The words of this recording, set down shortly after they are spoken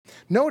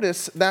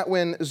Notice that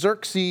when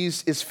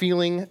Xerxes is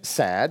feeling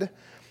sad,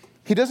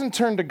 he doesn't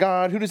turn to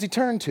God. Who does he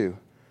turn to?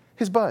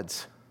 His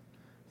buds.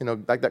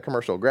 Like that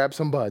commercial, grab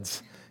some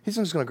buds. He's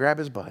just going to grab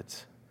his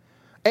buds.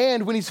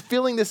 And when he's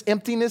feeling this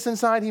emptiness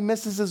inside, he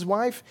misses his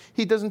wife,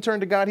 he doesn't turn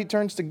to God. He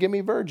turns to, give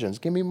me virgins,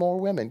 give me more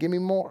women, give me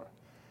more.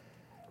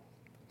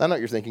 I know what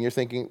you're thinking. You're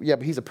thinking, yeah,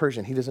 but he's a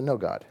Persian. He doesn't know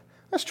God.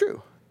 That's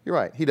true. You're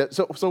right. He does.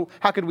 So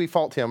how could we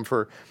fault him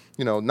for,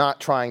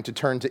 not trying to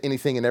turn to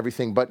anything and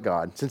everything but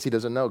God, since he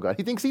doesn't know God?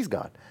 He thinks he's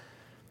God.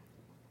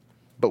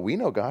 But we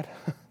know God.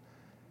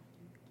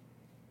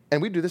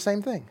 And we do the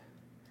same thing.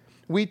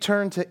 We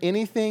turn to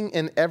anything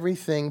and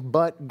everything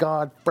but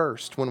God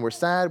first. When we're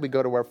sad, we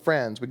go to our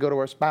friends. We go to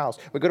our spouse.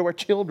 We go to our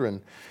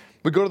children.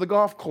 We go to the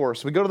golf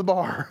course. We go to the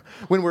bar.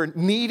 When we're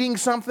needing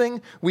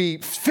something, we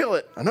fill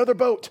it. Another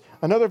boat,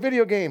 another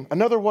video game,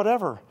 another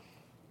whatever.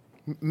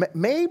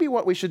 Maybe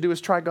what we should do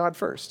is try God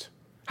first.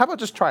 How about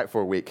just try it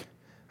for a week?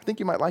 I think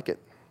you might like it.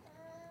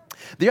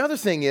 The other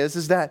thing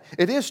is that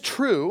it is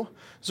true,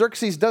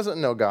 Xerxes doesn't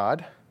know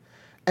God,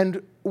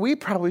 and we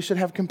probably should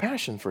have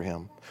compassion for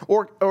him,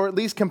 or at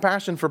least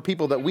compassion for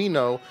people that we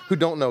know who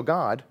don't know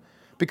God,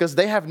 because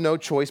they have no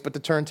choice but to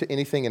turn to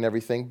anything and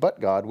everything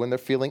but God when they're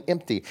feeling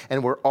empty,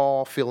 and we're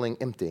all feeling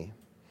empty.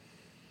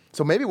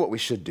 So maybe what we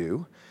should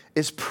do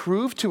is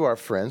prove to our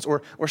friends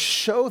or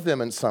show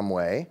them in some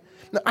way.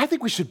 Now, I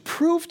think we should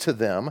prove to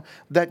them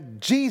that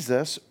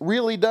Jesus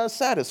really does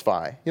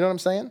satisfy. You know what I'm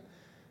saying?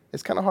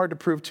 It's kind of hard to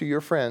prove to your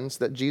friends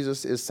that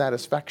Jesus is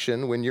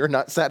satisfaction when you're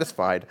not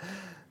satisfied.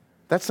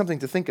 That's something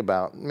to think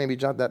about. Maybe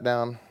jot that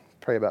down,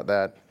 pray about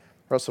that,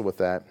 wrestle with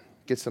that,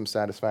 get some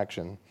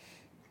satisfaction.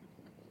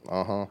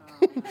 I'm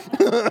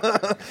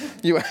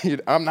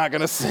not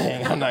going to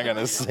sing. I'm not going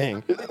to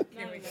sing.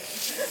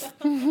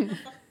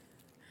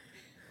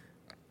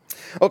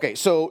 Okay,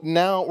 so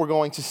now we're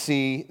going to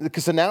see,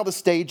 because so now the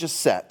stage is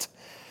set.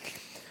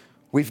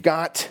 We've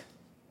got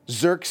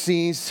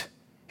Xerxes.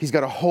 He's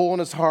got a hole in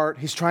his heart.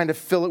 He's trying to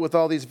fill it with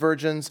all these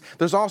virgins.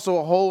 There's also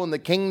a hole in the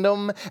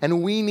kingdom,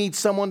 and we need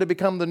someone to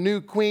become the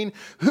new queen.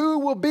 Who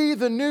will be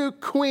the new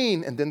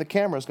queen? And then the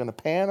camera is going to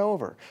pan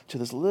over to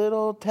this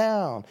little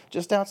town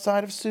just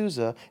outside of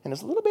Susa, in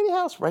this little bitty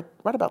house right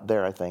about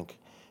there, I think.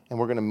 And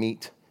we're going to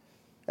meet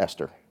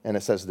Esther. And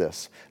it says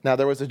this: Now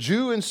there was a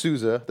Jew in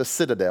Susa, the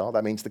citadel,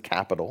 that means the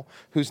capital,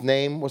 whose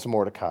name was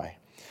Mordecai,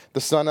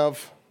 the son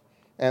of,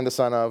 and the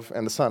son of,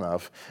 and the son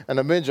of, and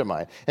a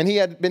Benjamite. And he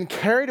had been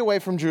carried away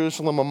from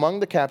Jerusalem among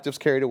the captives,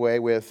 carried away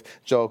with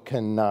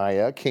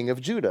Jeconiah, king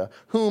of Judah,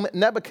 whom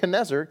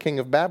Nebuchadnezzar, king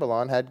of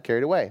Babylon, had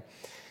carried away.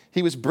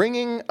 He was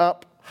bringing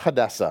up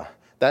Hadassah,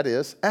 that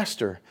is,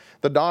 Esther,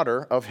 the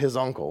daughter of his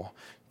uncle,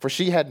 for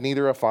she had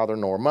neither a father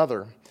nor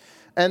mother.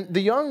 And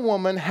the young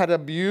woman had a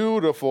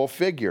beautiful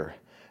figure,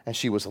 and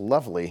she was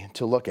lovely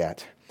to look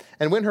at.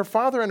 And when her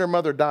father and her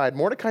mother died,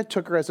 Mordecai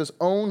took her as his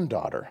own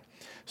daughter.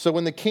 So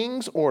when the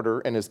king's order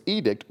and his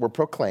edict were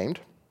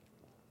proclaimed,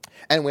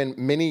 and when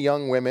many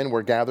young women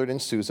were gathered in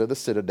Susa, the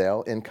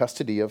citadel, in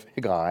custody of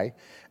Hegai,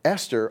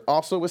 Esther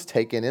also was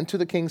taken into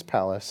the king's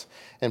palace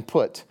and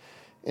put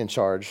in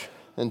charge,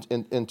 in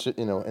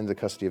the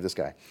custody of this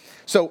guy.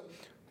 So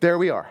there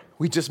we are.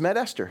 We just met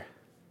Esther.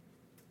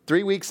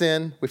 3 weeks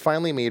in, we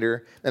finally meet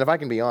her. And if I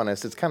can be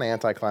honest, it's kind of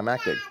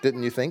anticlimactic,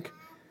 didn't you think?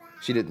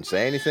 She didn't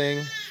say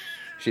anything.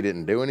 She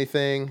didn't do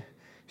anything.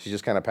 She's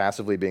just kind of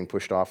passively being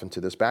pushed off into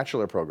this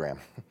bachelor program,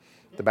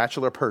 the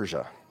Bachelor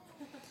Persia.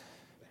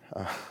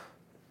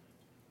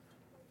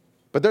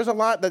 But there's a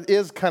lot that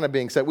is kind of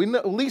being said. We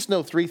at least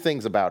know 3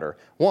 things about her.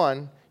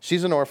 1,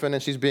 she's an orphan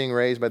and she's being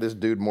raised by this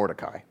dude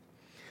Mordecai.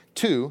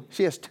 2,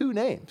 she has 2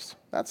 names.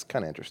 That's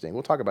kind of interesting.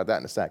 We'll talk about that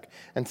in a sec.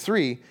 And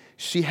 3,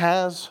 she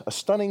has a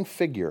stunning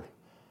figure.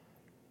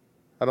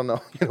 I don't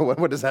know,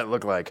 what does that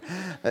look like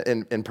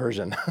in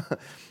Persian?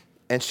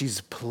 And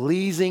she's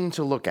pleasing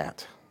to look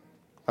at.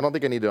 I don't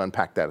think I need to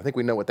unpack that. I think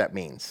we know what that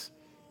means.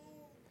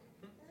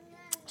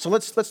 So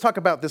let's talk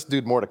about this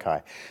dude Mordecai.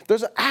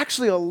 There's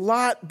actually a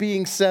lot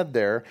being said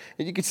there,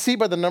 and you can see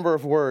by the number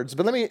of words,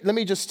 but let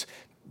me just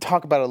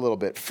talk about it a little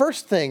bit.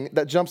 First thing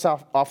that jumps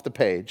off the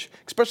page,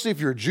 especially if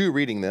you're a Jew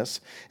reading this,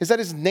 is that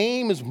his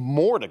name is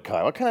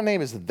Mordecai. What kind of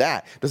name is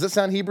that? Does it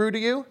sound Hebrew to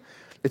you?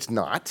 It's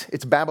not.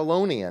 It's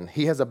Babylonian.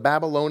 He has a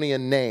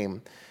Babylonian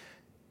name.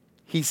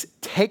 He's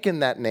taken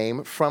that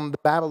name from the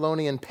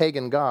Babylonian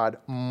pagan god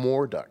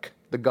Marduk,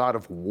 the god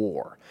of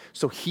war.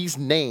 So he's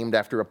named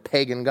after a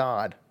pagan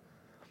god.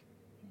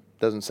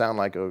 Doesn't sound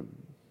like a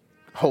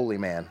holy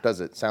man,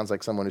 does it? Sounds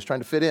like someone who's trying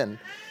to fit in.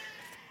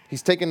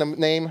 He's taken the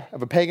name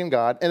of a pagan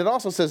god. And it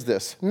also says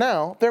this: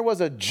 Now there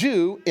was a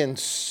Jew in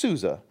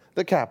Susa,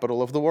 the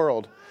capital of the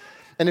world.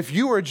 And if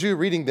you were a Jew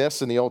reading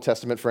this in the Old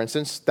Testament, for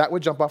instance, that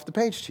would jump off the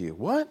page to you.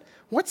 What?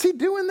 What's he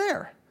doing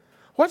there?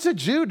 What's a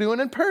Jew doing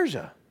in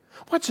Persia?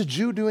 What's a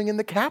Jew doing in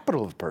the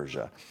capital of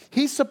Persia?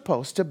 He's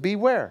supposed to be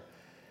where?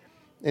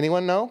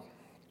 Anyone know?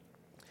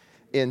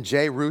 In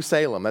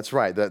Jerusalem, that's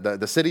right,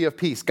 the city of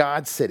peace,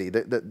 God's city,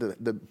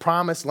 the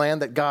promised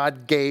land that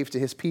God gave to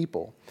his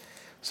people.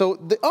 So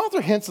the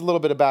author hints a little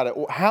bit about it,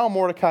 how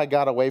Mordecai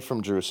got away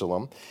from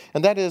Jerusalem.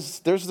 And that is,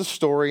 there's the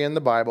story in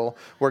the Bible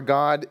where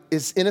God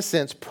is, in a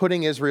sense,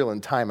 putting Israel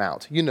in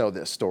timeout. You know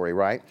this story,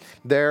 right?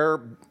 They're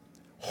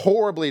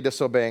horribly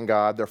disobeying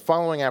God. They're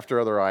following after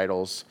other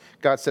idols.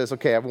 God says,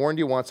 okay, I've warned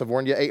you once. I've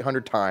warned you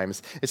 800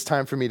 times. It's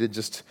time for me to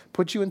just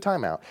put you in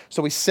timeout.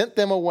 So he sent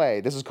them away.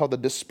 This is called the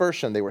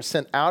dispersion. They were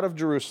sent out of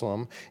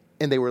Jerusalem,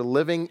 and they were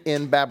living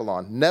in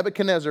Babylon.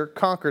 Nebuchadnezzar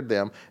conquered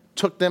them,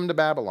 took them to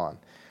Babylon.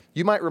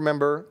 You might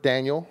remember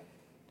Daniel.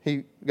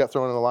 He got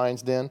thrown in the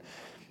lion's den.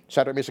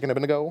 Shadrach, Meshach, and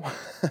Abednego.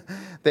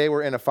 They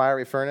were in a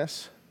fiery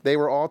furnace. They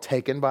were all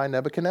taken by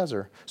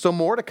Nebuchadnezzar. So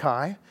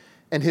Mordecai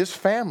and his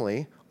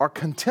family are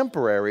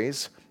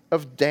contemporaries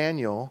of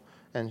Daniel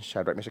and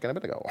Shadrach, Meshach, and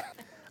Abednego.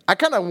 I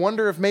kind of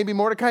wonder if maybe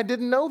Mordecai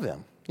didn't know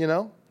them, you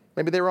know?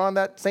 Maybe they were on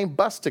that same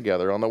bus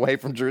together on the way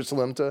from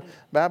Jerusalem to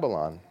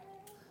Babylon.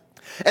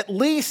 At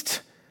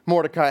least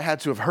Mordecai had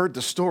to have heard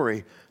the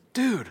story.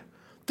 Dude,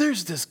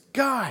 there's this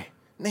guy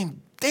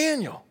named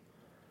Daniel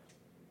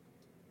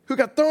who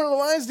got thrown in the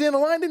lion's den. The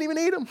lion didn't even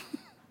eat him.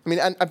 I mean,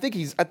 I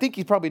think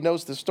he probably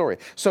knows this story.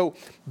 So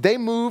they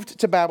moved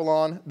to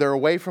Babylon. They're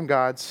away from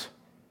God's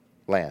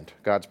land,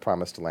 God's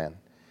promised land.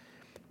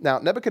 Now,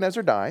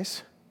 Nebuchadnezzar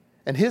dies,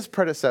 and his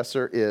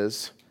predecessor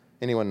is,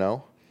 anyone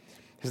know?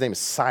 His name is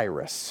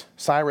Cyrus.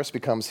 Cyrus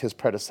becomes his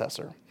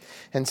predecessor.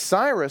 And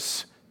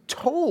Cyrus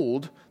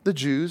told the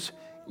Jews,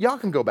 y'all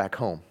can go back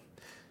home.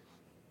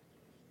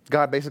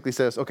 God basically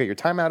says, okay, your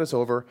timeout is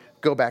over,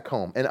 go back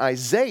home. And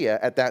Isaiah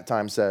at that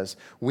time says,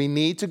 we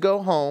need to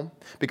go home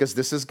because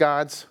this is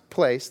God's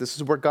place, this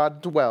is where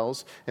God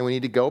dwells, and we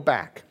need to go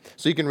back.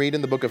 So you can read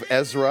in the book of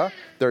Ezra,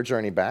 their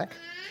journey back,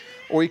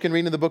 or you can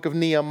read in the book of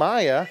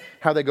Nehemiah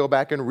how they go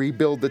back and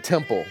rebuild the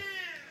temple.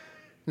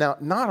 Now,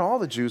 not all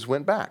the Jews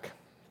went back.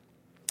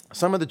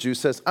 Some of the Jews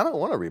says, I don't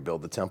want to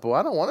rebuild the temple.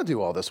 I don't want to do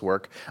all this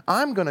work.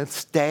 I'm going to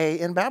stay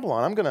in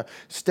Babylon. I'm going to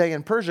stay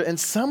in Persia. And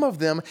some of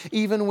them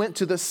even went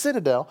to the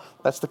citadel.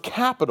 That's the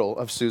capital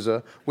of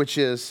Susa,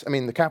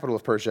 the capital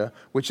of Persia,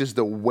 which is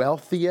the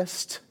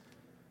wealthiest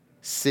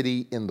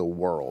city in the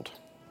world.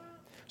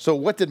 So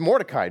what did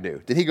Mordecai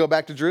do? Did he go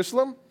back to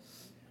Jerusalem?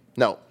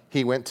 No,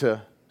 he went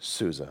to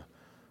Susa.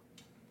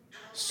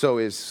 So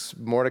is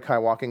Mordecai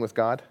walking with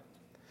God?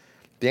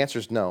 The answer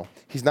is no.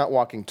 He's not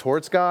walking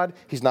towards God.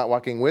 He's not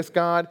walking with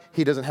God.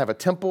 He doesn't have a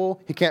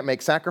temple. He can't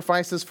make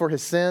sacrifices for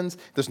his sins.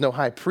 There's no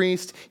high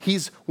priest.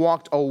 He's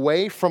walked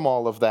away from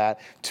all of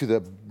that to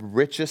the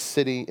richest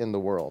city in the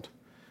world.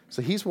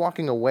 So he's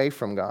walking away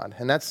from God.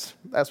 And that's,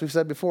 as we've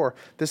said before,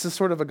 this is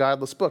sort of a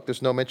godless book.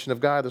 There's no mention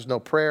of God. There's no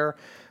prayer.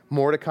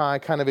 Mordecai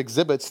kind of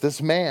exhibits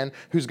this man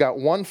who's got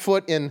one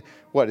foot in,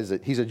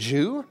 He's a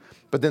Jew,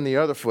 but then the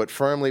other foot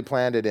firmly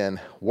planted in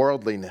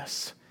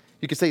worldliness.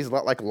 You could say he's a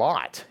lot like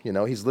Lot. You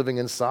know, he's living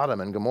in Sodom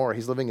and Gomorrah.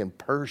 He's living in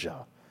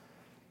Persia.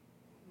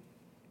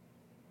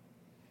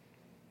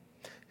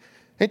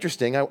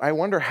 Interesting. I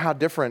wonder how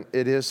different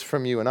it is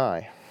from you and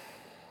I.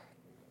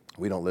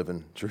 We don't live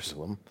in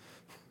Jerusalem.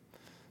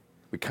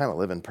 We kind of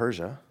live in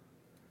Persia.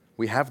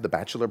 We have the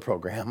bachelor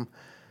program.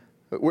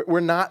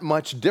 We're not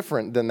much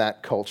different than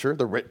that culture.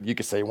 You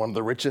could say one of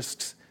the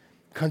richest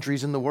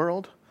countries in the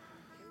world.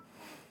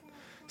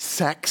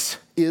 Sex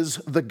is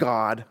the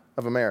god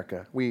of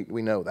America. We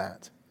know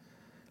that.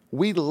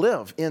 We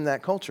live in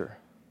that culture.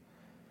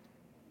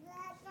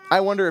 I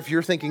wonder if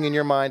you're thinking in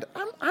your mind,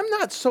 I'm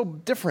not so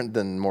different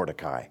than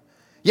Mordecai.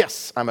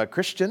 Yes, I'm a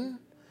Christian,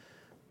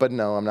 but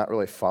no, I'm not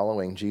really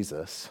following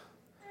Jesus.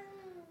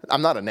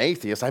 I'm not an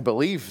atheist. I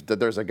believe that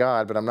there's a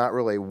God, but I'm not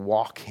really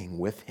walking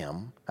with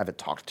him. I haven't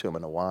talked to him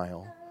in a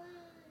while.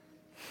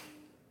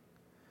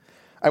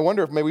 I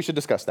wonder if maybe we should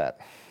discuss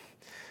that.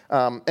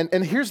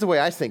 And here's the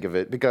way I think of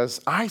it,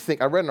 because I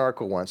read an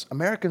article once,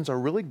 Americans are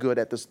really good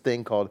at this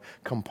thing called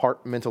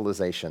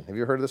compartmentalization. Have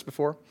you heard of this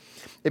before?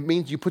 It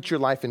means you put your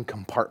life in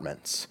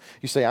compartments.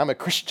 You say, I'm a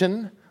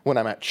Christian when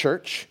I'm at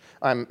church.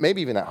 I'm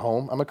maybe even at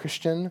home, I'm a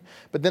Christian.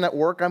 But then at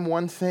work, I'm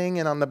one thing.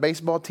 And on the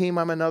baseball team,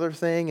 I'm another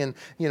thing. And,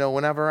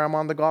 whenever I'm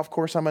on the golf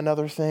course, I'm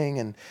another thing.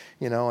 And,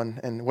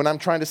 and when I'm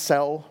trying to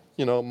sell,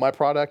 my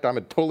product, I'm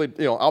a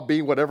totally, I'll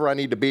be whatever I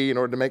need to be in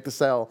order to make the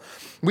sell.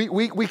 We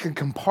can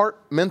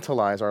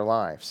compartmentalize our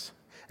lives.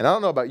 And I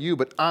don't know about you,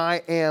 but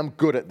I am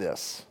good at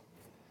this.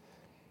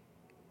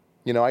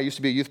 I used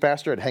to be a youth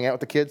pastor. I'd hang out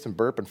with the kids and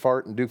burp and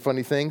fart and do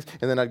funny things.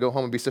 And then I'd go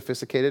home and be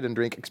sophisticated and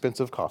drink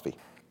expensive coffee.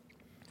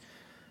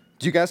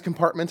 Do you guys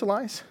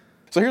compartmentalize?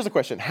 So here's the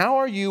question. How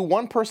are you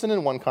one person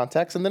in one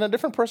context and then a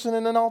different person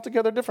in an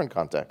altogether different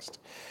context?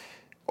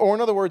 Or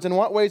in other words, in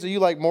what ways are you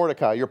like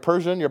Mordecai? You're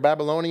Persian, you're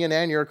Babylonian,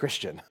 and you're a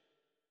Christian.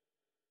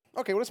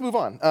 Okay, well, let's move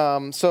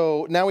on.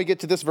 So now we get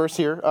to this verse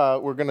here.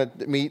 We're going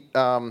to meet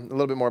a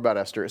little bit more about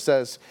Esther. It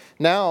says,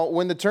 now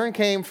when the turn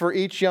came for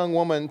each young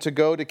woman to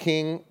go to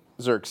King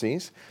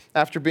Xerxes,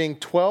 after being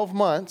 12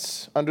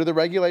 months under the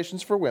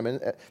regulations for women,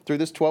 through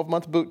this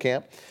 12-month boot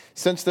camp,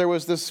 since there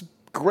was this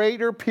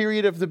greater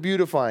period of the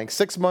beautifying,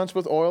 6 months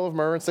with oil of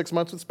myrrh and 6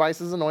 months with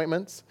spices and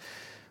ointments,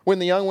 When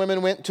the young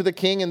women went to the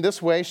king in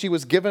this way, she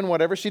was given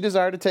whatever she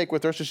desired to take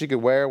with her, so she could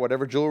wear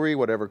whatever jewelry,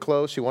 whatever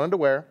clothes she wanted to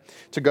wear,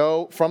 to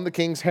go from the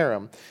king's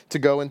harem, to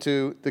go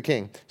into the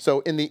king.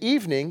 So in the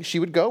evening, she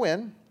would go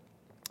in,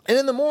 and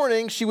in the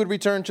morning, she would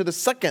return to the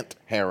second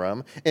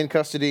harem in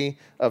custody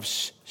of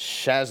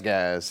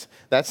Shazgaz.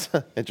 That's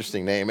an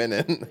interesting name,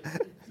 isn't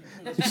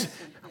it?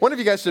 One of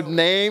you guys should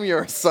name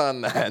your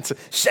son that.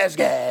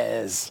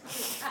 Shazgaz.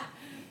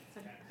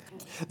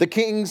 The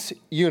king's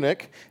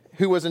eunuch,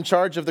 who was in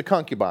charge of the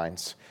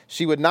concubines.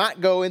 She would not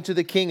go into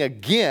the king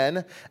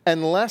again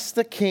unless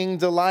the king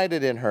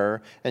delighted in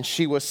her and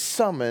she was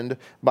summoned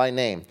by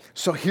name.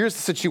 So here's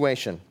the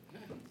situation.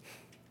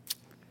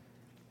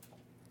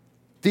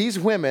 These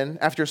women,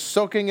 after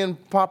soaking in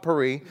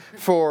potpourri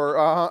for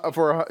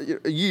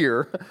a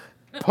year,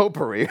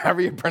 potpourri,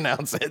 however you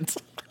pronounce it.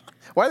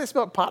 Why do they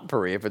spell it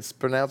potpourri if it's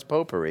pronounced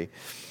potpourri?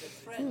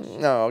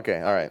 Oh,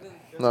 okay, all right.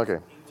 Okay.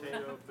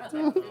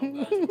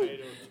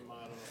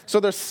 So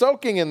they're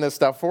soaking in this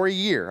stuff for a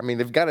year. I mean,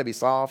 they've got to be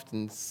soft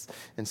and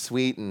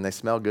sweet, and they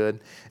smell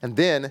good. And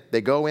then they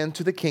go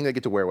into the king. They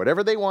get to wear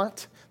whatever they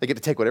want. They get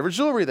to take whatever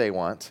jewelry they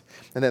want.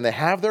 And then they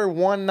have their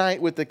one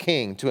night with the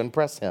king to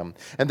impress him.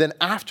 And then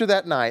after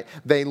that night,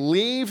 they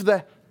leave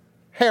the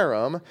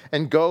harem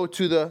and go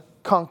to the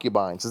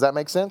concubines. Does that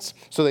make sense?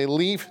 So they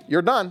leave.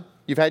 You're done.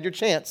 You've had your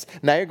chance.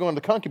 Now you're going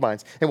to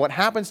concubines. And what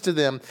happens to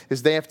them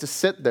is they have to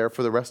sit there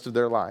for the rest of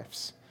their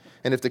lives.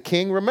 And if the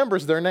king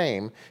remembers their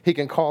name, he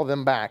can call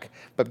them back.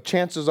 But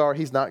chances are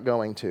he's not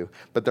going to.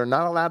 But they're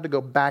not allowed to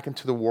go back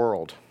into the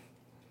world.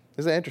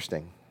 Isn't that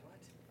interesting?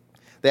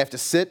 They have to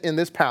sit in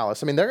this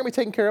palace. I mean, they're going to be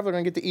taken care of. They're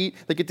going to get to eat.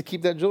 They get to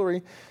keep that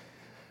jewelry.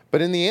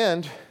 But in the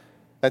end,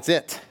 that's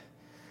it.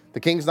 The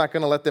king's not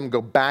going to let them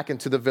go back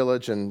into the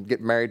village and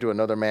get married to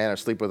another man or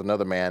sleep with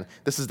another man.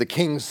 This is the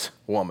king's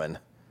woman.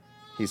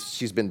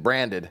 She's been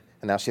branded,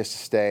 and now she has to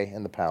stay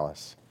in the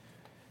palace.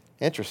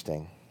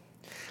 Interesting.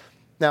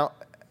 Now,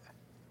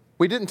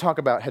 we didn't talk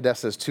about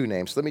Hadassah's two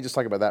names, so let me just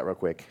talk about that real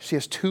quick. She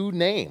has two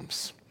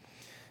names.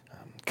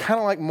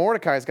 Kind of like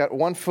Mordecai's got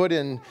one foot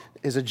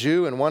is a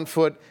Jew and one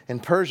foot in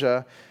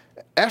Persia.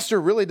 Esther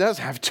really does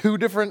have two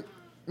different,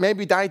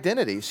 maybe,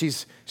 identities.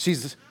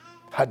 She's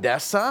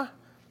Hadassah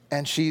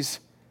and she's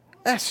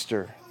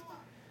Esther.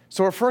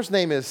 So her first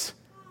name is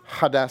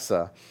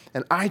Hadassah.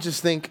 And I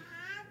just think,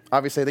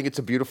 obviously, I think it's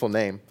a beautiful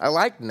name. I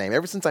like the name.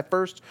 Ever since I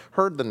first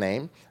heard the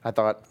name, I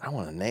thought, I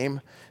want a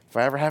name. If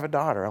I ever have a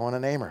daughter, I want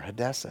to name her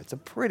Hadassah. It's a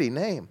pretty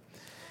name.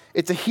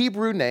 It's a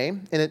Hebrew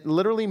name, and it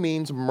literally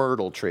means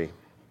myrtle tree.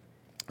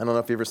 I don't know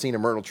if you've ever seen a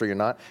myrtle tree or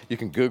not. You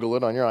can Google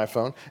it on your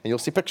iPhone, and you'll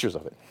see pictures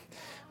of it.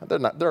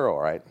 They're all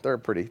right. They're a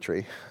pretty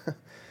tree.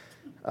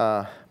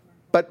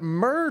 But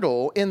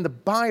myrtle in the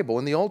Bible,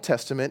 in the Old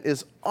Testament,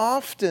 is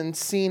often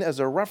seen as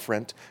a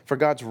referent for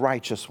God's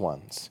righteous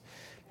ones.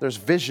 There's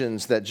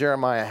visions that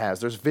Jeremiah has.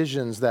 There's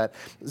visions that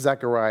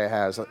Zechariah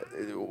has.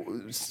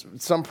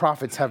 Some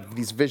prophets have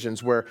these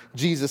visions where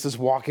Jesus is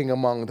walking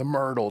among the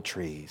myrtle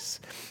trees.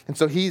 And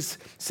so he's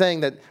saying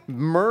that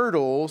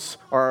myrtles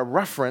are a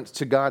reference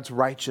to God's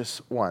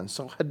righteous one.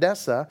 So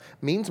Hadassah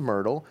means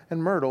myrtle,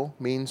 and myrtle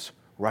means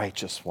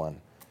righteous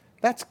one.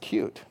 That's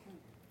cute.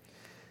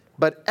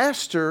 But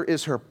Esther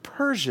is her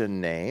Persian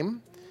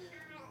name,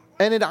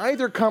 and it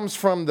either comes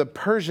from the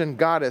Persian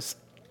goddess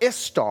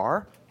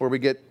Ishtar, where we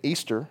get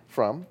Easter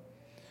from,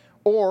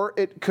 or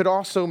it could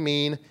also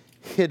mean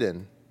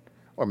hidden,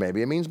 or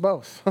maybe it means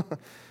both.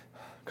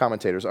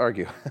 Commentators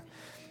argue.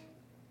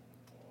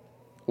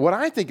 What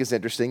I think is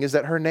interesting is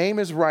that her name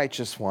is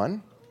Righteous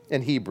One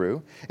in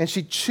Hebrew, and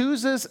she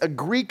chooses a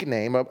Greek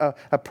name,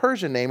 a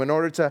Persian name, in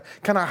order to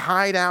kind of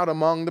hide out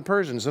among the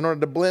Persians, in order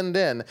to blend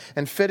in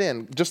and fit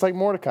in, just like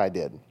Mordecai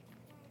did.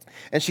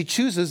 And she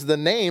chooses the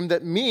name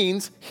that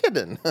means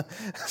hidden.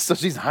 So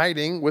she's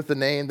hiding with the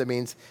name that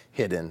means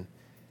hidden.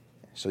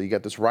 So you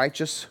got this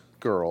righteous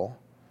girl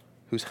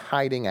who's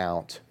hiding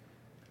out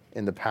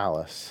in the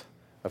palace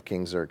of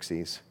King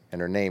Xerxes, and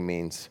her name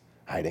means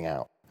hiding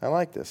out. I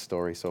like this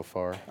story so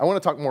far. I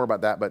want to talk more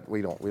about that, but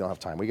we don't have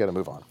time. We got to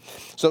move on.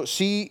 So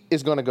she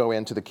is going to go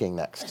into the king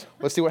next.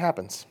 Let's see what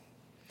happens.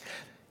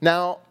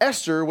 Now,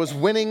 Esther was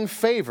winning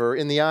favor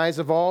in the eyes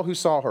of all who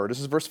saw her. This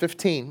is verse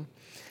 15.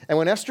 And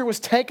when Esther was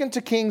taken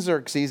to King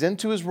Xerxes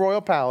into his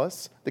royal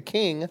palace, the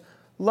king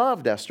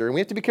loved Esther. And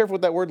we have to be careful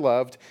with that word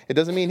loved. It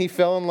doesn't mean he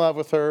fell in love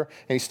with her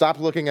and he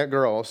stopped looking at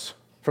girls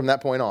from that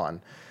point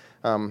on.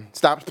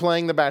 Stopped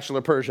playing the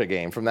Bachelor Persia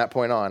game from that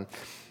point on.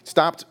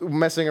 Stopped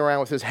messing around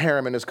with his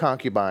harem and his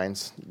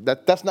concubines.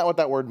 That's not what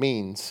that word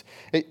means.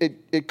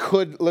 It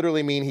could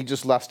literally mean he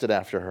just lusted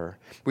after her.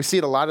 We see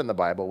it a lot in the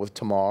Bible with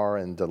Tamar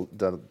and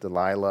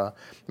Delilah.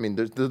 I mean,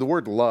 the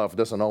word love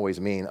doesn't always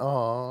mean,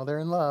 oh, they're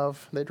in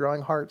love. They're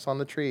drawing hearts on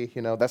the tree.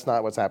 You know, that's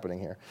not what's happening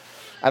here.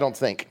 I don't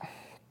think.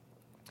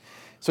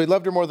 So he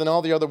loved her more than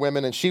all the other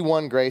women, and she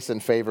won grace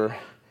and favor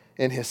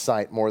in his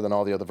sight more than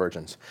all the other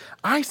virgins.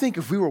 I think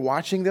if we were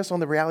watching this on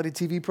the reality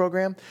TV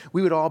program,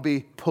 we would all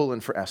be pulling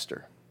for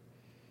Esther.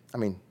 I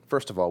mean,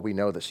 First of all, we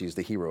know that she's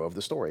the hero of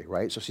the story,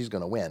 right? So she's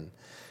going to win.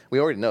 We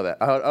already know that.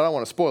 I don't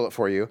want to spoil it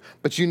for you,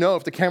 but you know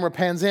if the camera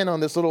pans in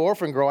on this little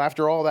orphan girl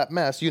after all that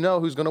mess, you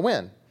know who's going to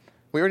win.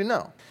 We already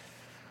know.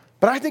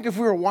 But I think if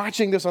we were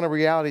watching this on a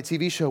reality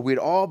TV show, we'd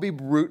all be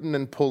rooting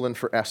and pulling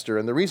for Esther.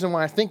 And the reason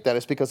why I think that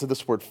is because of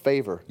this word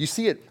favor. You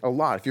see it a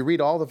lot. If you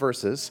read all the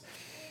verses,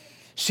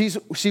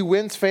 she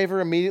wins favor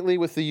immediately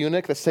with the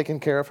eunuch that's taking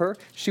care of her.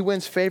 She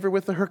wins favor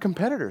with her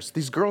competitors.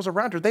 These girls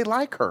around her, they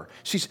like her.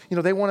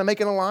 They want to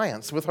make an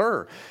alliance with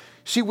her.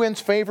 She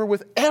wins favor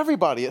with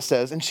everybody, it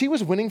says, and she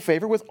was winning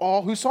favor with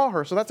all who saw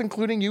her. So that's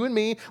including you and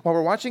me. While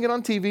we're watching it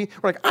on TV,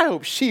 we're like, I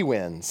hope she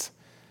wins.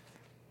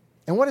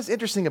 And what is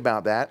interesting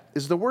about that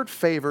is the word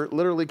favor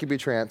literally can be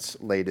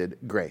translated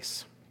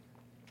grace.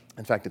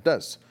 In fact, it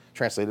does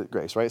translate it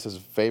grace, right? It says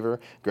favor,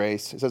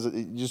 grace.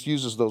 It just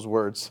uses those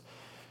words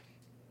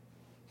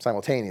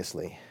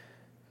simultaneously.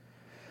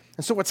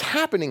 And so what's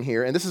happening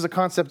here, and this is a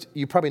concept,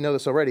 you probably know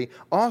this already,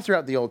 all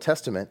throughout the Old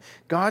Testament,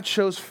 God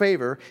shows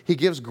favor. He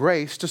gives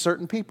grace to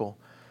certain people.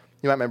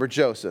 You might remember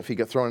Joseph. He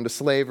got thrown into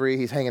slavery.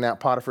 He's hanging out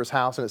Potiphar's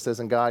house, and it says,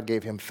 and God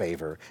gave him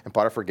favor. And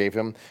Potiphar gave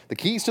him the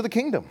keys to the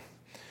kingdom.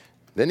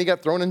 Then he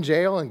got thrown in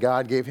jail, and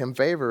God gave him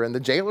favor, and the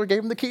jailer gave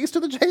him the keys to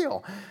the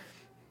jail.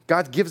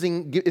 God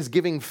is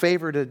giving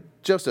favor to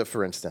Joseph,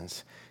 for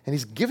instance, and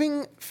he's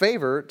giving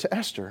favor to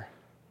Esther.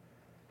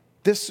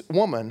 This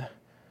woman,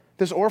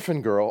 this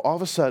orphan girl, all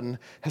of a sudden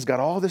has got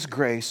all this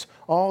grace,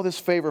 all this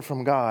favor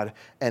from God,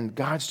 and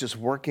God's just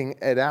working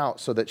it out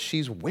so that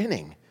she's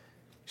winning.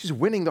 She's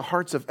winning the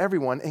hearts of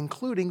everyone,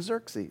 including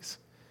Xerxes.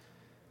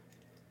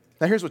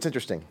 Now, here's what's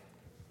interesting.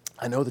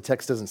 I know the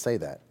text doesn't say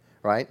that,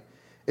 right?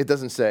 It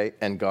doesn't say,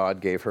 and God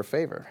gave her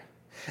favor.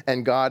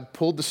 And God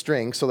pulled the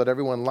string so that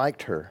everyone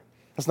liked her.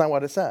 That's not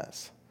what it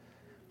says.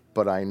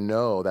 But I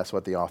know that's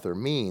what the author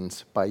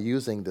means by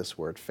using this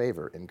word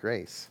favor and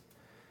grace.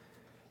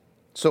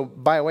 So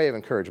by way of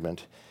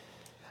encouragement,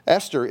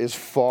 Esther is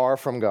far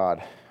from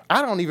God.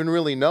 I don't even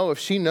really know if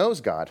she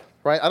knows God,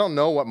 right? I don't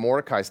know what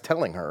Mordecai's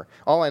telling her.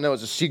 All I know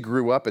is that she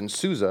grew up in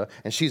Susa,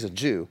 and she's a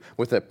Jew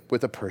with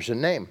a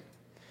Persian name.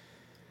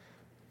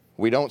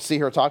 We don't see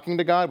her talking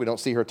to God. We don't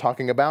see her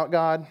talking about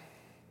God.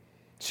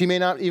 She may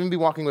not even be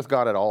walking with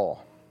God at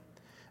all.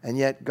 And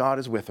yet God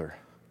is with her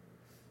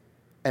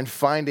and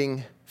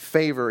finding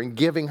favor and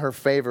giving her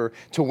favor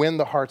to win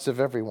the hearts of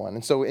everyone.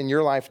 And so in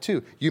your life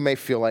too, you may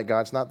feel like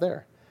God's not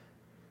there,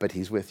 but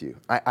he's with you.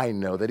 I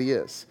know that he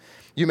is.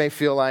 You may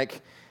feel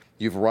like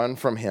you've run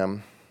from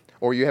him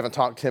or you haven't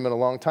talked to him in a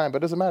long time, but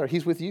it doesn't matter.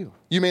 He's with you.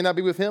 You may not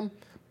be with him.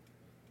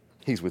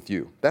 He's with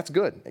you. That's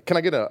good. Can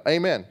I get an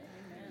amen?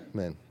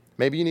 Amen.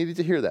 Maybe you needed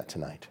to hear that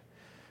tonight.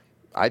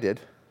 I did.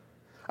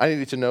 I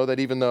needed to know that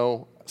even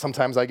though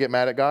sometimes I get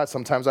mad at God,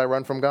 sometimes I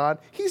run from God,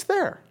 he's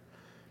there.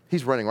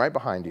 He's running right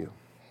behind you.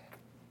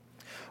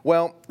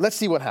 Well, let's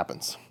see what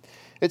happens.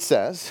 It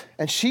says,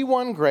 and she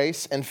won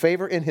grace and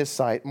favor in his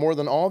sight more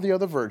than all the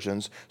other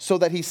virgins, so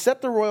that he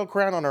set the royal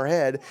crown on her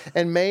head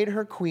and made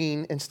her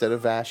queen instead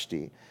of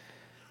Vashti.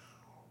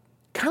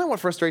 Kind of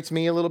what frustrates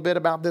me a little bit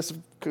about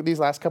these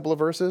last couple of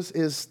verses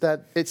is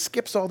that it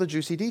skips all the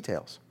juicy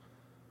details.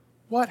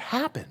 What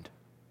happened?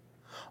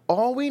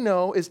 All we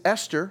know is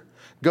Esther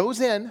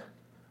goes in,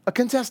 a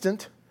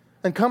contestant,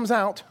 and comes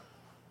out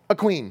a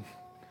queen.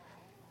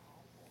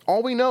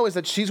 All we know is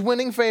that she's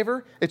winning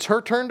favor. It's her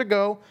turn to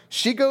go.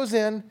 She goes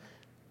in,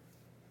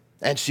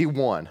 and she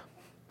won.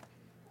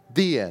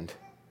 The end.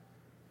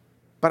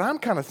 But I'm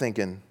kind of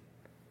thinking,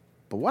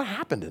 but what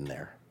happened in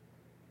there?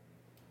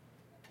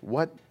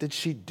 What did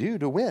she do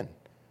to win?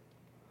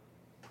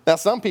 Now,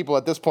 some people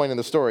at this point in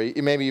the story,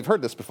 maybe you've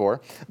heard this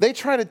before, they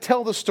try to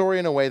tell the story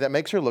in a way that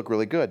makes her look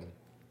really good.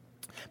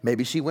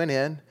 Maybe she went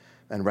in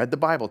and read the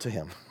Bible to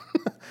him.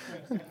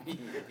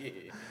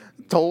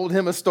 Told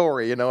him a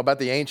story, about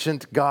the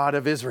ancient God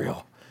of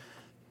Israel.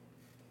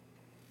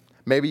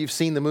 Maybe you've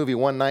seen the movie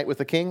One Night with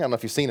the King. I don't know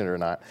if you've seen it or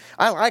not.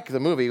 I like the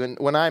movie.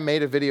 When I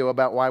made a video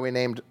about why we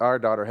named our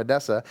daughter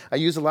Hadessa, I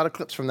used a lot of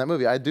clips from that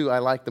movie. I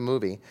like the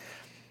movie.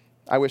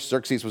 I wish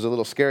Xerxes was a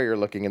little scarier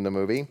looking in the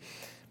movie.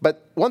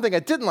 But one thing I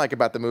didn't like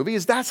about the movie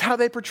is that's how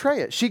they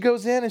portray it. She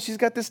goes in and she's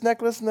got this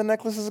necklace, and the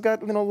necklace has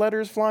got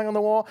letters flying on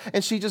the wall,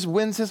 and she just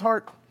wins his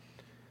heart.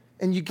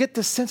 And you get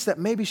the sense that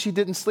maybe she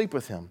didn't sleep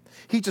with him.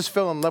 He just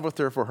fell in love with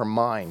her for her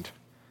mind.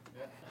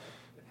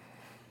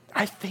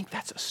 I think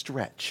that's a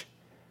stretch.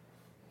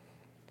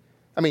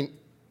 I mean,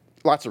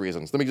 lots of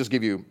reasons. Let me just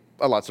give you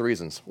lots of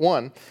reasons.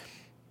 One,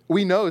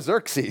 we know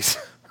Xerxes.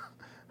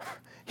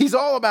 He's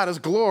all about his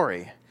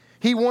glory.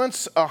 He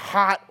wants a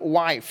hot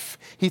wife.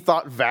 He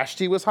thought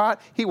Vashti was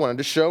hot. He wanted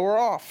to show her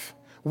off.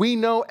 We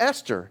know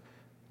Esther.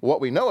 What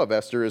we know of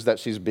Esther is that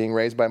she's being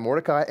raised by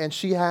Mordecai, and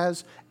she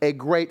has a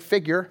great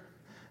figure,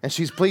 and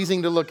she's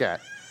pleasing to look at.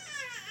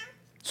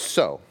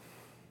 So,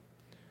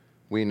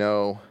 we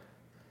know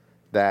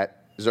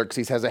that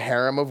Xerxes has a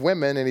harem of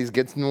women, and he's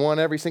getting one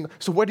every single...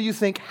 So what do you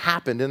think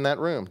happened in that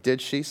room?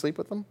 Did she sleep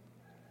with them?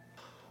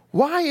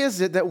 Why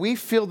is it that we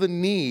feel the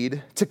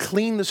need to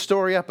clean the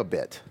story up a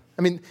bit?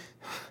 I mean...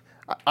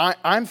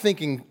 I'm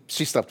thinking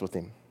she slept with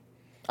him.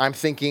 I'm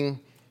thinking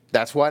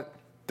That's what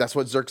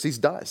Xerxes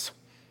does.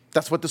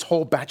 That's what this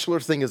whole bachelor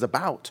thing is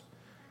about.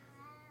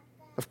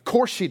 Of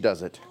course she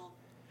does it.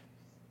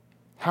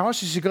 How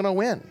else is she going to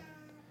win?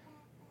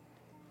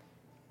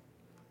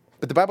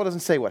 But the Bible doesn't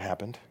say what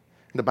happened.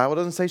 The Bible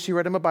doesn't say she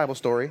read him a Bible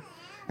story.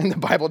 And the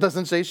Bible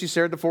doesn't say she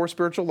shared the 4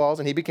 spiritual laws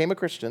and he became a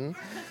Christian.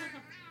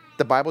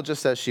 The Bible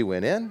just says she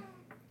went in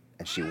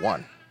and she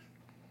won.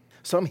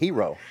 Some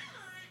hero,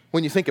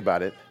 when you think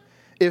about it,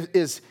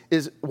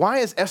 why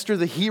is Esther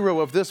the hero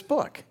of this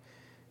book?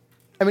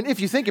 I mean, if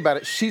you think about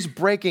it, she's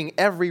breaking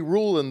every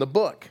rule in the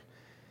book.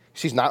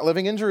 She's not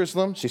living in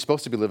Jerusalem. She's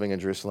supposed to be living in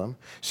Jerusalem.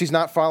 She's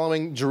not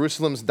following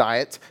Jerusalem's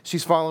diet.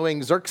 She's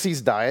following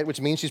Xerxes' diet, which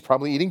means she's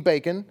probably eating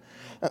bacon.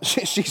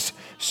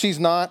 She's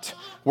not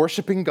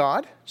worshiping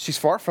God. She's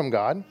far from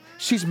God.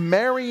 She's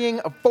marrying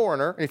a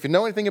foreigner. And if you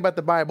know anything about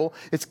the Bible,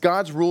 it's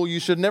God's rule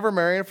you should never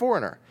marry a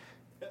foreigner.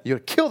 You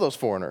got to kill those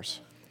foreigners.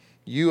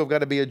 You have got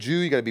to be a Jew.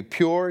 You got to be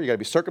pure. You got to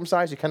be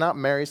circumcised. You cannot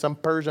marry some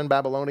Persian,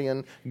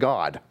 Babylonian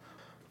god.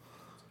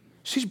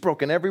 She's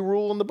broken every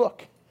rule in the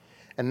book.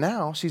 And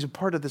now she's a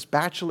part of this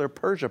Bachelor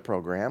Persia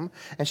program,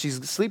 and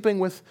she's sleeping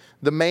with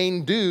the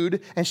main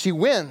dude, and she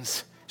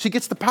wins. She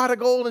gets the pot of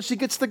gold, and she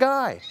gets the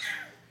guy.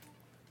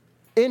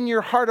 In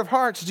your heart of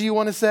hearts, do you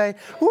want to say,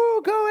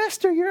 "Whoa, go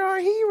Esther, you're our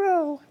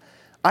hero"?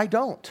 I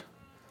don't.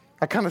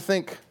 I kind of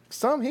think,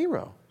 some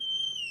hero.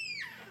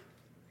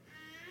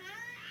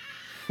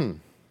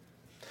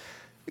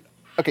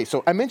 Okay,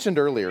 so I mentioned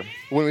earlier,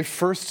 when we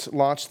first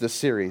launched this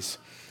series,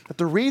 that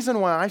the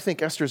reason why I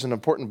think Esther is an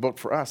important book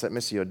for us at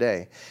Missio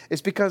Dei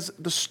is because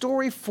the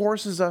story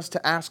forces us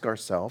to ask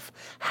ourselves,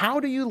 how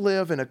do you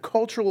live in a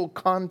cultural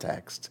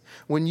context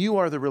when you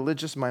are the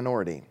religious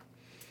minority?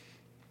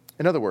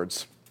 In other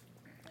words,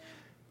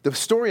 the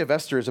story of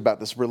Esther is about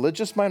this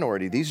religious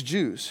minority, these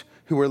Jews,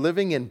 who are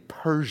living in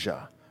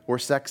Persia, where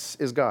sex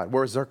is God,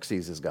 where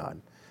Xerxes is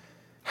God.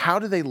 How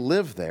do they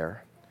live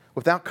there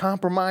without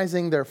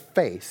compromising their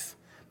faith,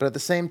 but at the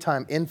same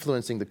time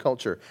influencing the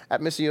culture?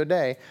 At Missio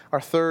Dei,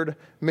 our third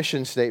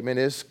mission statement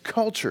is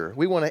culture.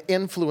 We want to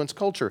influence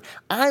culture.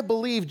 I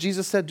believe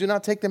Jesus said, do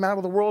not take them out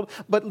of the world,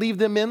 but leave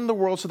them in the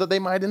world so that they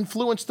might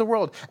influence the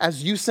world.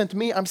 As you sent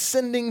me, I'm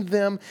sending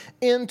them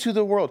into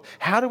the world.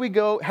 How do we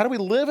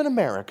live in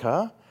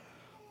America,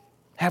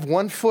 have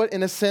one foot,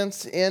 in a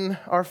sense, in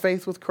our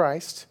faith with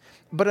Christ,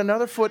 but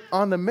another foot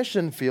on the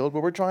mission field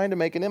where we're trying to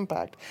make an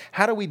impact?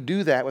 How do we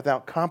do that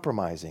without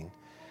compromising?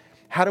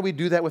 How do we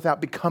do that without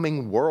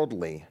becoming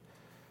worldly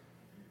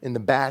in the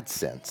bad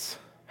sense?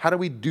 How do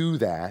we do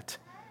that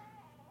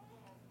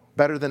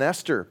better than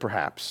Esther,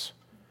 perhaps?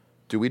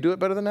 Do we do it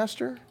better than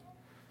Esther?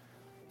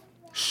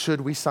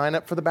 Should we sign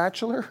up for The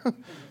Bachelor?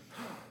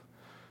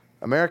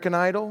 American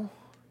Idol?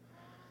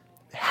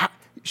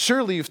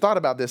 Surely you've thought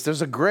about this.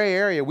 There's a gray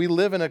area. We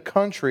live in a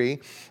country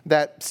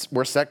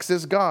where sex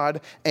is God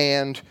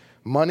and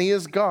money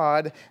is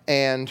God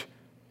and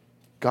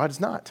God is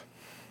not.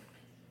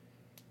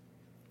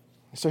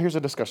 So here's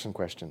a discussion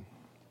question.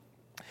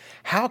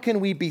 How can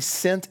we be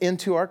sent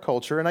into our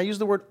culture? And I use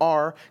the word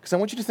 "our" because I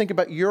want you to think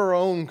about your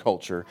own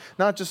culture,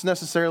 not just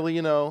necessarily,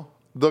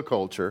 the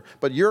culture,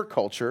 but your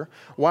culture,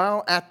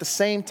 while at the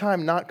same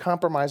time not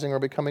compromising or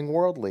becoming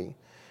worldly.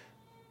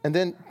 And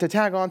then to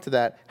tag on to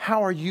that,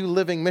 how are you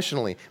living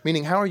missionally?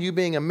 Meaning, how are you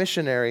being a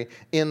missionary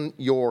in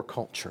your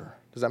culture?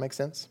 Does that make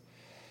sense?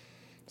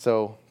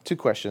 So 2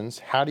 questions.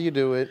 How do you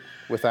do it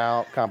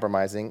without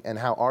compromising? And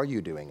how are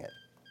you doing it?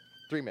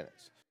 3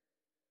 minutes.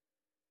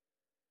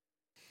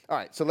 All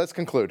right, so let's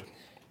conclude.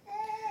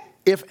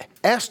 If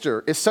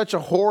Esther is such a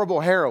horrible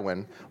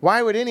heroine,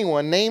 why would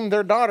anyone name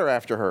their daughter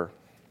after her?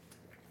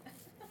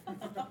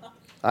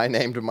 I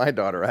named my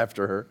daughter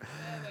after her. Oh,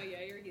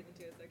 yeah, you're a heathen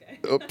too, it's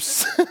okay.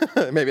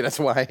 Oops. Maybe that's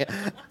why.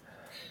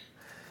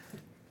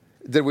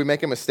 Did we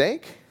make a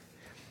mistake?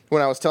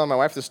 When I was telling my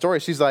wife the story,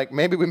 she's like,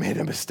 maybe we made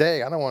a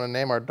mistake. I don't want to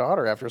name our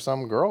daughter after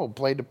some girl who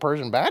played the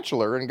Persian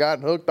Bachelor and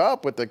got hooked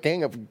up with the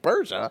king of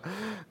Persia,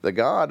 the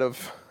god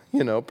of,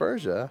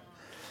 Persia.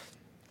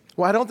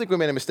 Well, I don't think we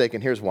made a mistake,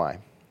 and here's why.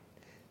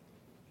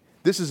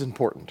 This is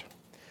important.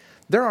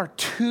 There are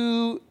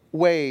 2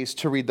 ways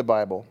to read the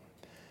Bible.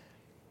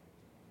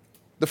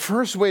 The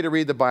first way to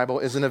read the Bible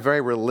is in a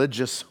very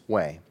religious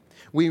way.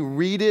 We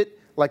read it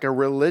like a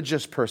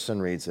religious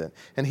person reads it.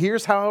 And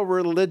here's how a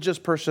religious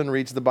person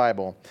reads the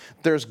Bible.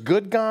 There's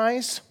good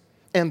guys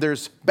and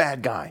there's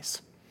bad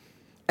guys.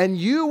 And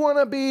you want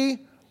to be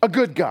a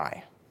good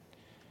guy.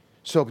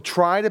 So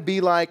try to be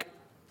like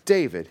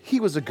David. He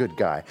was a good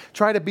guy.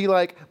 Try to be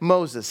like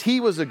Moses. He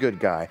was a good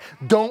guy.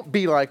 Don't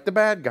be like the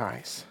bad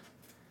guys.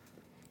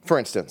 For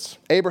instance,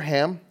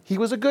 Abraham, he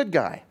was a good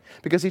guy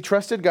because he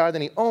trusted God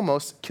and he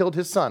almost killed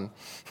his son.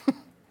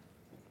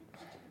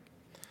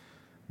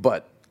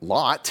 But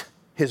Lot,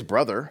 his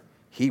brother,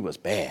 he was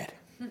bad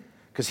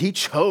because he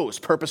chose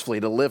purposefully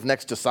to live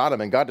next to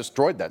Sodom, and God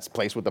destroyed that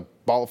place with a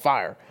ball of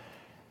fire.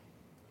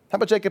 How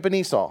about Jacob and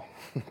Esau?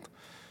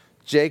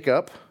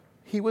 Jacob,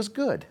 he was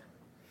good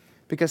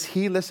because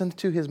he listened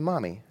to his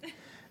mommy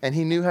and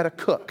he knew how to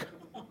cook.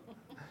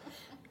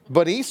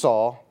 But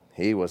Esau,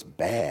 he was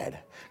bad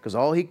because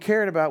all he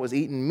cared about was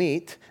eating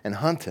meat and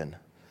hunting.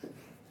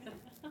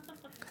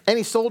 And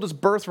he sold his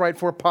birthright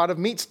for a pot of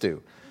meat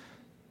stew.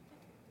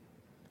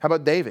 How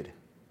about David?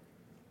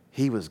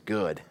 He was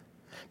good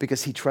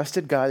because he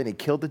trusted God and he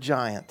killed the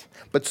giant.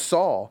 But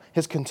Saul,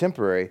 his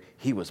contemporary,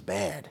 he was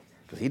bad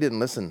because he didn't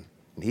listen.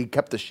 And he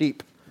kept the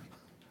sheep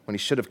when he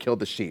should have killed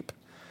the sheep.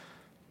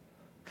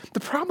 The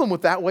problem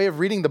with that way of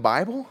reading the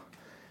Bible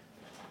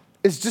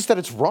is just that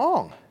it's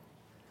wrong.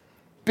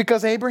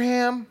 Because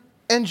Abraham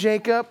and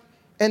Jacob,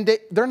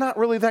 they're not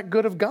really that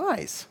good of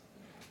guys.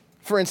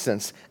 For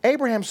instance,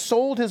 Abraham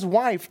sold his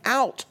wife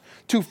out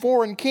to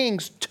foreign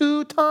kings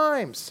 2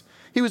 times.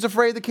 He was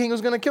afraid the king was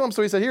going to kill him,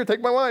 so he said, here,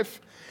 take my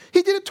wife.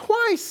 He did it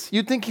twice.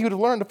 You'd think he would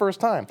have learned the first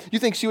time. You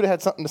think she would have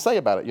had something to say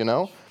about it,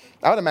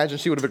 I would imagine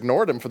she would have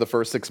ignored him for the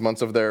first 6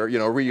 months of their,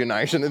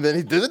 reunition, and then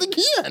he did it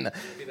again.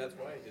 Maybe that's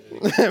why he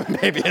did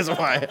it. Maybe that's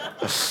why.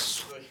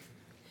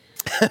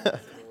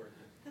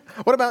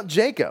 What about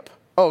Jacob?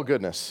 Oh,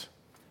 goodness.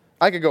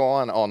 I could go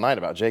on all night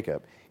about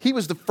Jacob. He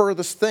was the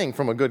furthest thing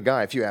from a good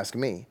guy, if you ask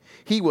me.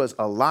 He was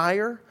a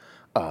liar,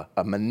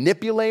 a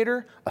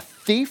manipulator, a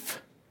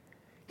thief.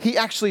 He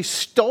actually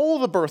stole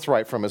the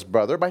birthright from his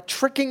brother by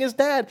tricking his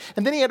dad.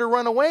 And then he had to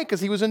run away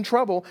because he was in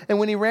trouble. And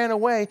when he ran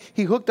away,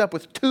 he hooked up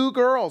with 2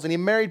 girls and he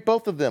married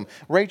both of them,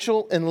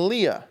 Rachel and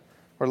Leah,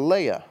 or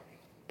Leia,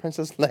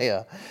 Princess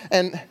Leia.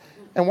 And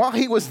while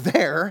he was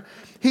there,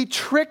 he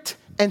tricked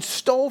and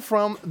stole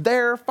from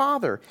their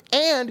father.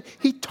 And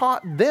he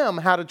taught them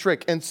how to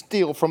trick and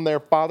steal from their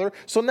father.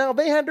 So now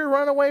they had to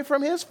run away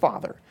from his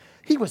father.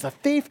 He was a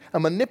thief, a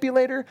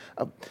manipulator,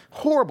 a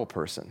horrible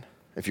person,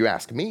 if you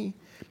ask me.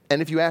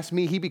 And if you ask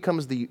me, he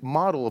becomes the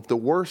model of the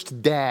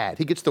worst dad.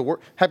 He gets the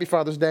Happy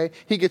Father's Day.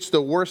 He gets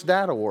the worst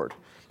dad award.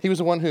 He was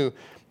the one who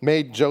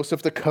made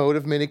Joseph the coat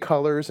of many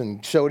colors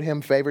and showed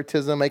him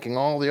favoritism, making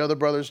all the other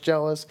brothers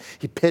jealous.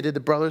 He pitted the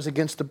brothers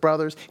against the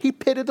brothers. He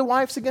pitted the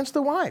wives against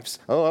the wives.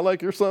 Oh, I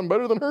like your son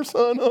better than her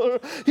son.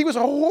 He was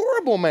a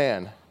horrible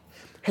man.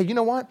 Hey, you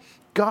know what?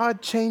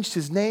 God changed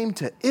his name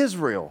to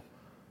Israel.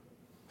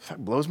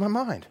 That blows my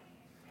mind.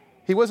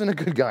 He wasn't a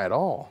good guy at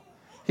all.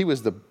 He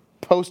was the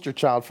poster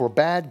child for a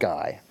bad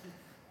guy.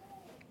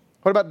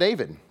 What about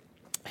David?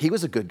 He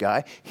was a good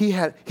guy.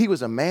 He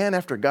was a man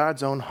after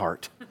God's own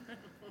heart.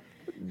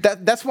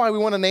 That's why we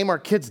want to name our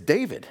kids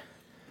David,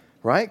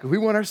 right? We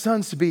want our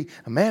sons to be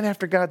a man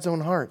after God's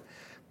own heart.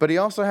 But he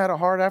also had a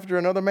heart after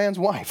another man's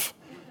wife.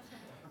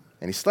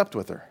 And he slept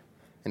with her.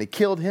 And he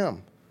killed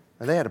him.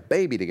 And they had a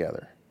baby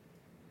together.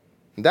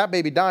 And that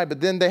baby died,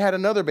 but then they had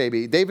another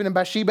baby. David and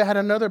Bathsheba had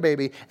another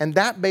baby. And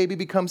that baby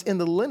becomes in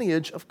the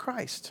lineage of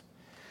Christ.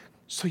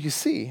 So you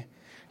see,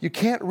 you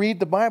can't read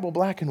the Bible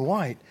black and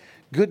white.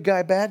 Good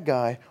guy, bad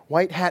guy,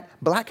 white hat,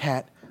 black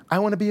hat. I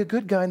want to be a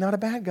good guy, not a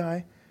bad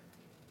guy.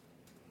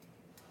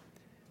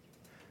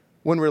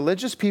 When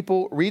religious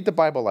people read the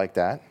Bible like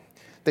that,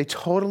 they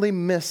totally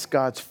miss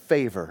God's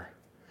favor,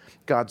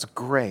 God's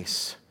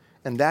grace.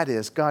 And that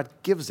is, God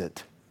gives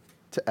it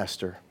to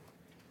Esther.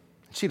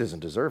 She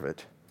doesn't deserve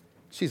it.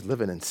 She's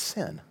living in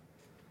sin.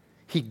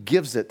 He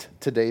gives it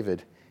to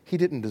David. He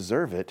didn't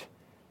deserve it.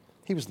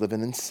 He was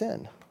living in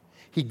sin.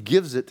 He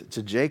gives it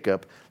to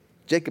Jacob.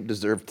 Jacob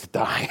deserved to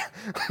die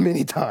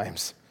many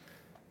times.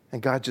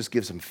 And God just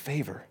gives him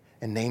favor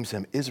and names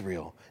him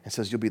Israel and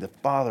says, you'll be the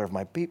father of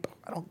my people.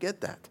 I don't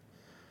get that.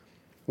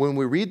 When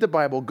we read the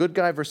Bible, good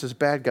guy versus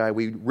bad guy,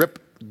 we rip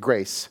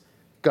grace,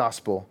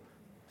 gospel,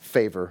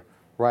 favor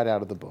right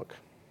out of the book.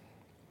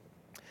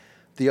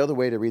 The other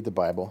way to read the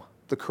Bible,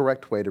 the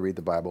correct way to read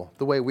the Bible,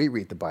 the way we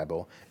read the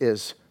Bible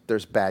is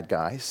there's bad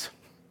guys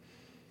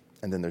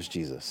and then there's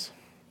Jesus.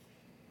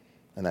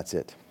 And that's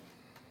it.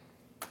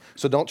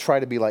 So don't try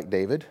to be like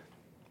David.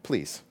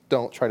 Please,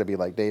 don't try to be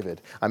like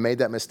David. I made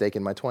that mistake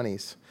in my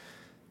 20s,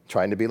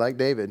 trying to be like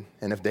David.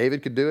 And if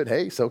David could do it,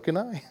 hey, so can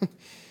I.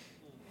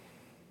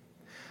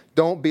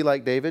 Don't be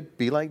like David,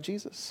 be like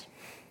Jesus.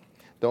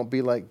 Don't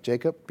be like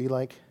Jacob, be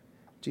like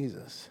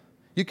Jesus.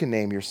 You can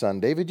name your son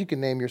David, you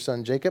can name your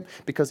son Jacob,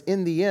 because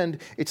in the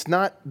end, it's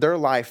not their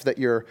life that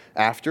you're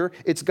after,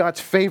 it's God's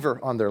favor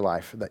on their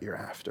life that you're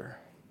after.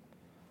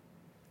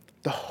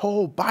 The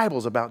whole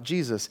Bible's about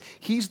Jesus.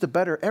 He's the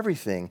better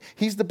everything.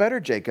 He's the better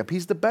Jacob.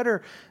 He's the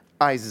better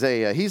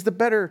Isaiah. He's the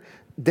better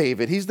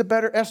David. He's the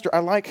better Esther.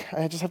 I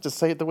just have to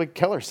say it the way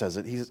Keller says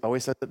it. He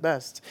always says it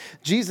best.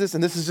 Jesus,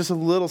 and this is just a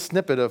little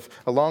snippet of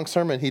a long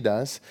sermon he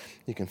does.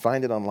 You can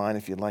find it online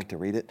if you'd like to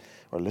read it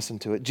or listen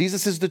to it.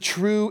 Jesus is the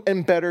true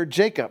and better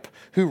Jacob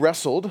who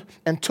wrestled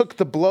and took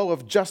the blow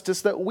of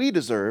justice that we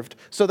deserved,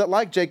 so that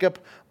like Jacob,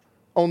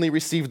 only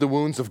received the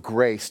wounds of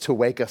grace to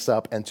wake us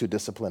up and to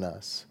discipline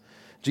us.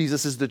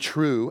 Jesus is the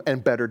true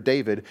and better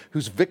David,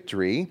 whose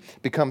victory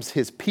becomes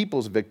his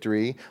people's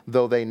victory,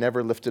 though they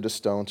never lifted a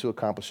stone to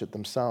accomplish it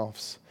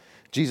themselves.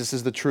 Jesus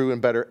is the true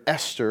and better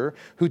Esther,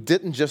 who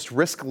didn't just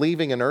risk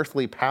leaving an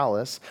earthly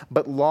palace,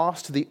 but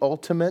lost the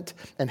ultimate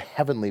and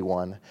heavenly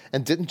one,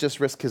 and didn't just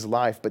risk his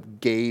life, but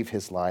gave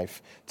his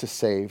life to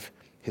save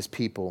his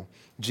people.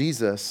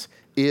 Jesus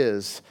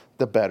is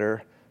the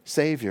better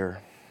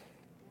Savior.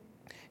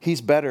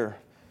 He's better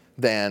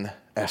than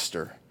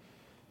Esther.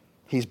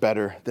 He's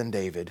better than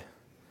David.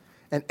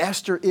 And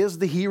Esther is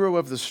the hero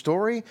of the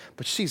story,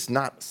 but she's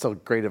not so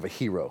great of a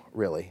hero,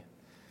 really.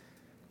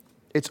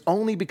 It's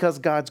only because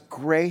God's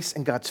grace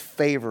and God's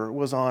favor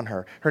was on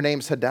her. Her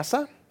name's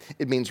Hadassah.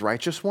 It means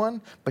righteous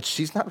one, but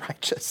she's not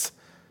righteous.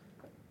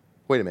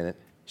 Wait a minute.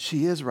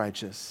 She is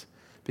righteous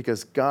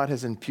because God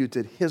has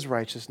imputed his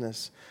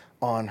righteousness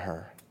on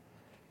her.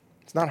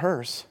 It's not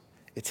hers,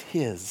 it's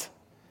his.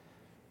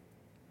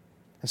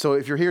 And so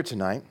if you're here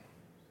tonight,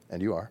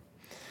 and you are,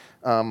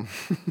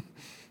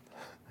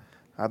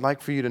 I'd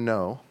like for you to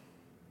know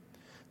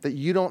that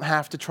you don't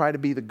have to try to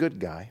be the good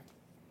guy.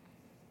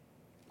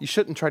 You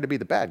shouldn't try to be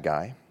the bad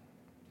guy.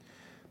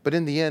 But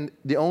in the end,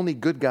 the only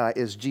good guy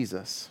is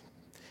Jesus.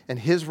 And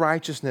his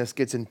righteousness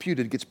gets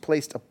imputed, gets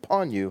placed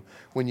upon you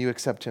when you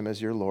accept him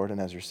as your Lord and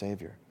as your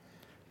Savior.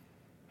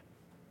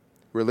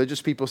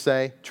 Religious people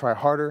say, try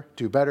harder,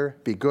 do better,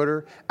 be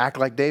gooder, act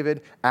like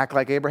David, act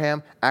like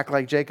Abraham, act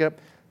like Jacob.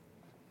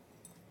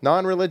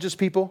 Non-religious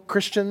people,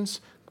 Christians,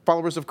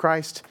 followers of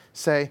Christ,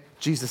 say,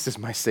 Jesus is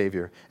my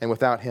Savior. And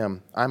without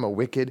him, I'm a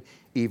wicked,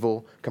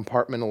 evil,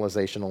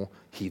 compartmentalizational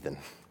heathen.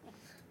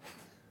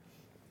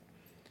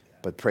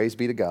 But praise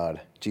be to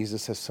God,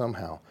 Jesus has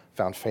somehow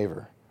found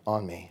favor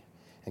on me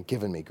and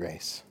given me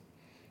grace.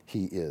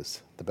 He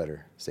is the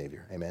better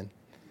Savior. Amen.